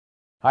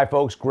Hi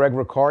folks, Greg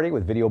Riccardi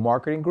with Video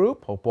Marketing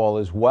Group. Hope all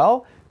is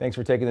well. Thanks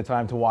for taking the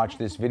time to watch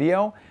this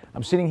video.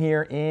 I'm sitting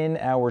here in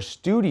our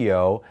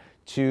studio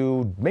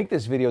to make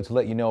this video to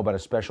let you know about a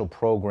special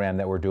program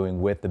that we're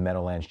doing with the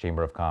Meadowlands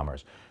Chamber of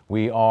Commerce.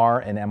 We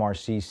are an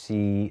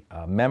MRCC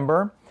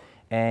member,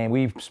 and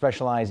we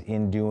specialize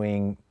in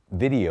doing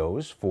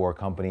videos for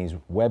companies'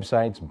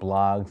 websites,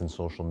 blogs, and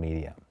social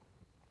media.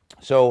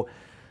 So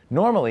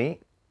normally,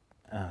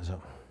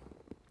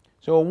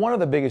 So one of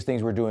the biggest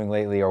things we're doing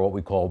lately are what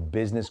we call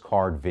business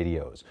card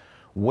videos,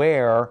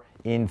 where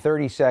in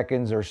 30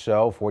 seconds or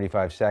so,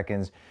 45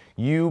 seconds,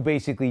 you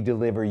basically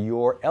deliver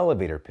your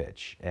elevator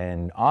pitch.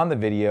 And on the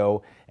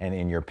video and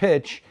in your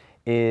pitch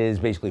is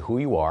basically who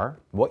you are,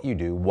 what you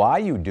do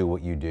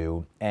what you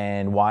do,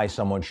 and why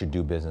someone should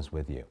do business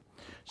with you.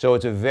 So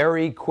it's a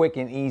very quick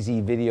and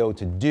easy video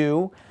to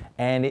do,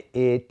 and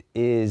it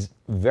is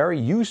very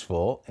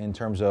useful in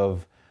terms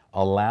of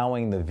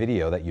allowing the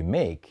video that you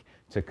make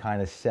to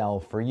kind of sell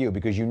for you,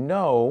 because you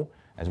know,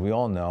 as we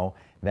all know,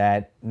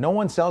 that no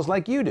one sells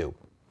like you do.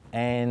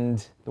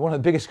 And one of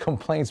the biggest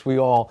complaints we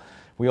all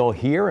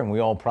hear and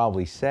we all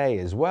probably say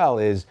as well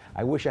is,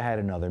 I wish I had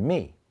another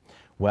me.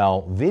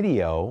 Well,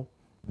 video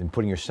and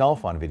putting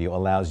yourself on video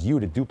allows you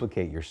to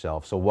duplicate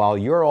yourself. So while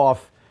you're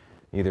off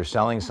either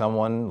selling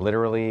someone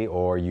literally,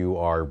 or you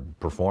are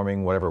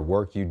performing whatever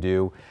work you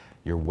do,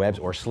 your webs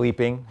or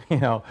sleeping,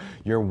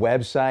 your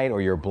website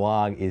or your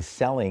blog is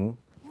selling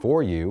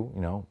for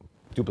you,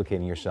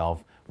 duplicating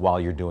yourself while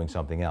you're doing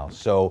something else.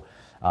 So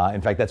in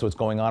fact, that's what's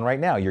going on right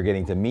now. You're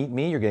getting to meet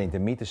me, you're getting to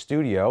meet the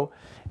studio,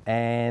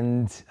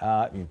 and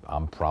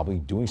I'm probably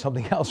doing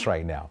something else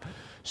right now.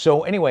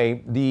 So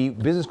anyway, the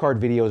business card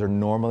videos are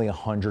normally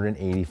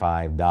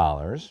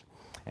 $185,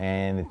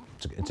 and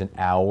it's an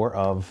hour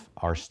of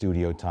our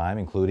studio time,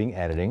 including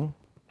editing.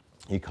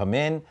 You come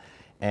in,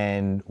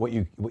 and what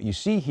you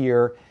see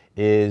here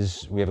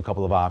is we have a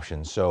couple of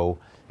options. So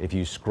if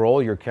you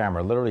scroll your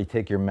camera, literally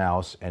take your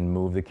mouse and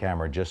move the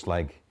camera just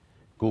like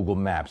Google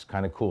Maps.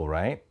 Kind of cool,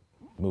 right?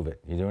 Move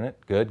it. You doing it?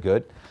 Good,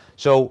 good.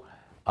 So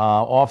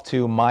off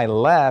to my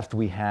left,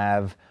 we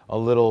have a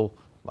little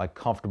like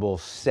comfortable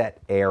set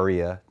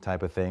area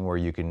type of thing where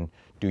you can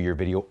do your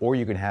video, or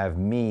you can have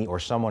me or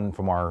someone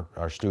from our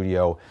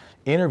studio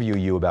interview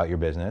you about your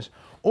business.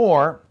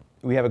 Or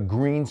we have a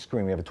green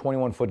screen. We have a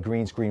 21-foot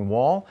green screen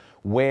wall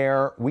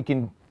where we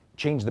can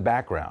change the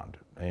background.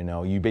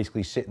 You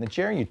basically sit in the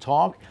chair and you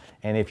talk,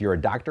 and if you're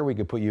a doctor, we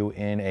could put you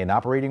in an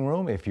operating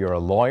room. If you're a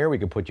lawyer, we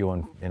could put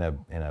you in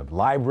a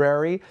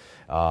library.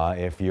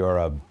 If you're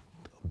a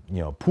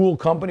pool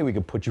company, we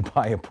could put you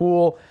by a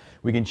pool.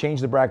 We can change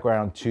the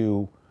background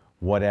to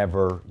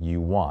whatever you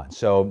want.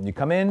 So you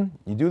come in,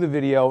 you do the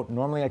video.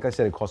 Normally, like I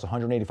said, it costs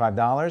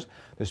 $185.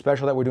 The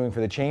special that we're doing for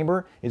the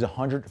chamber is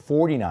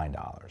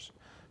 $149.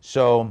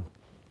 So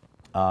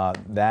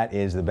that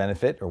is the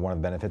benefit, or one of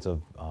the benefits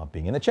of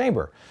being in the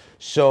chamber.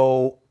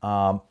 So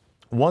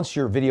once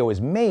your video is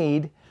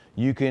made,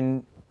 you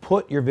can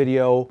put your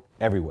video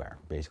everywhere,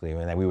 basically.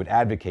 And we would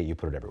advocate you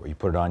put it everywhere. You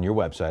put it on your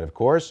website, of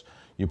course.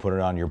 You put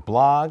it on your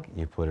blog.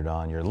 You put it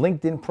on your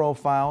LinkedIn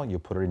profile. You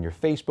put it in your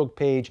Facebook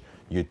page.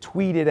 You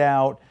tweet it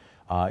out.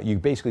 You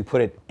basically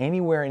put it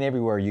anywhere and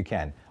everywhere you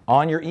can.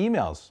 On your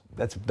emails,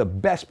 that's the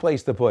best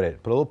place to put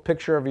it. Put a little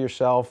picture of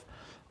yourself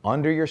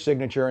under your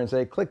signature and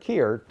say, click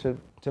here to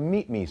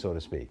meet me, so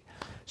to speak.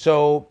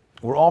 So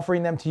we're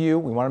offering them to you.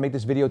 We want to make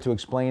this video to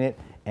explain it.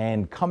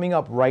 And coming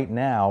up right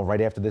now,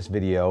 right after this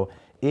video,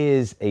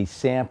 is a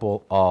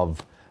sample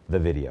of the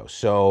video.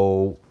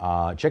 So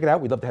check it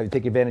out. We'd love to have you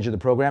take advantage of the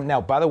program. Now,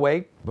 by the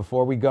way,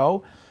 before we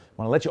go, I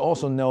want to let you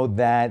also know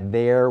that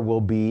there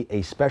will be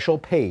a special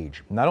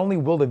page. Not only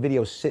will the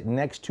video sit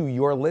next to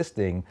your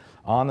listing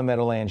on the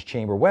Meadowlands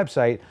Chamber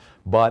website,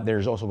 but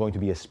there's also going to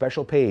be a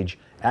special page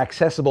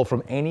accessible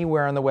from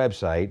anywhere on the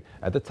website.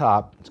 At the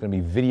top, it's going to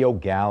be Video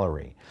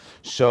Gallery.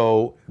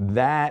 So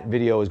that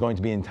video is going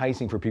to be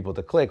enticing for people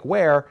to click,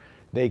 where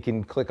they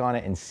can click on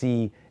it and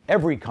see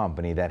every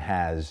company that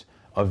has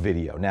a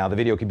video. Now, the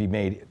video can be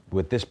made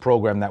with this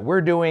program that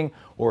we're doing,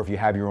 or if you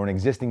have your own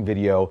existing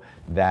video,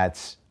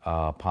 that's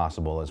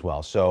possible as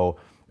well. So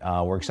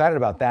we're excited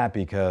about that,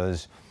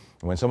 because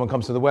when someone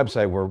comes to the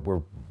website,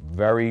 we're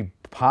very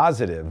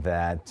positive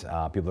that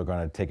people are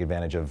going to take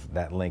advantage of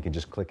that link and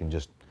just click and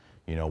just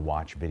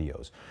watch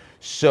videos.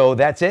 So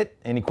that's it.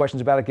 Any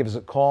questions about it, give us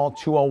a call,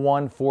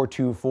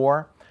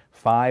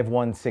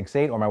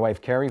 201-424-5168, or my wife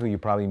Carrie, who you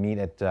probably meet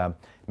at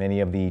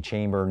many of the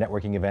chamber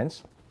networking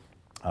events.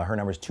 Her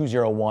number is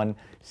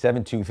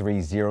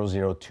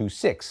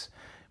 201-723-0026.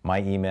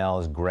 My email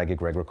is Greg at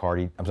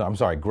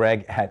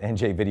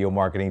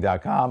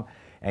njvideomarketing.com,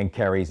 and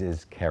Carrie's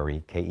is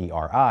Kerry,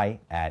 K-E-R-I,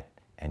 at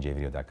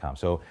njvideo.com.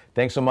 So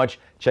thanks so much.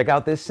 Check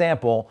out this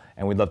sample,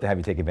 and we'd love to have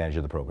you take advantage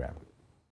of the program.